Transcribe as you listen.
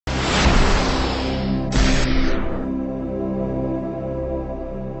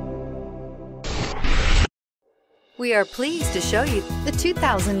We are pleased to show you the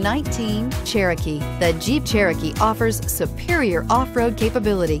 2019 Cherokee. The Jeep Cherokee offers superior off-road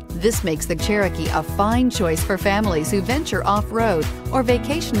capability. This makes the Cherokee a fine choice for families who venture off-road or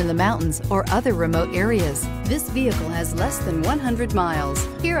vacation in the mountains or other remote areas. This vehicle has less than 100 miles.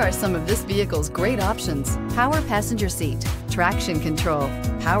 Here are some of this vehicle's great options: power passenger seat, traction control,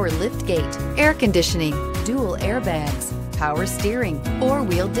 power lift gate, air conditioning, dual airbags, power steering,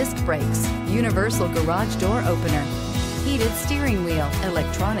 four-wheel disc brakes, universal garage door opener, heated steering wheel,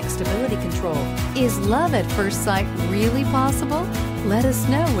 electronic stability control. Is love at first sight really possible? Let us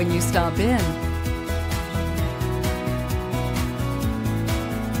know when you stop in.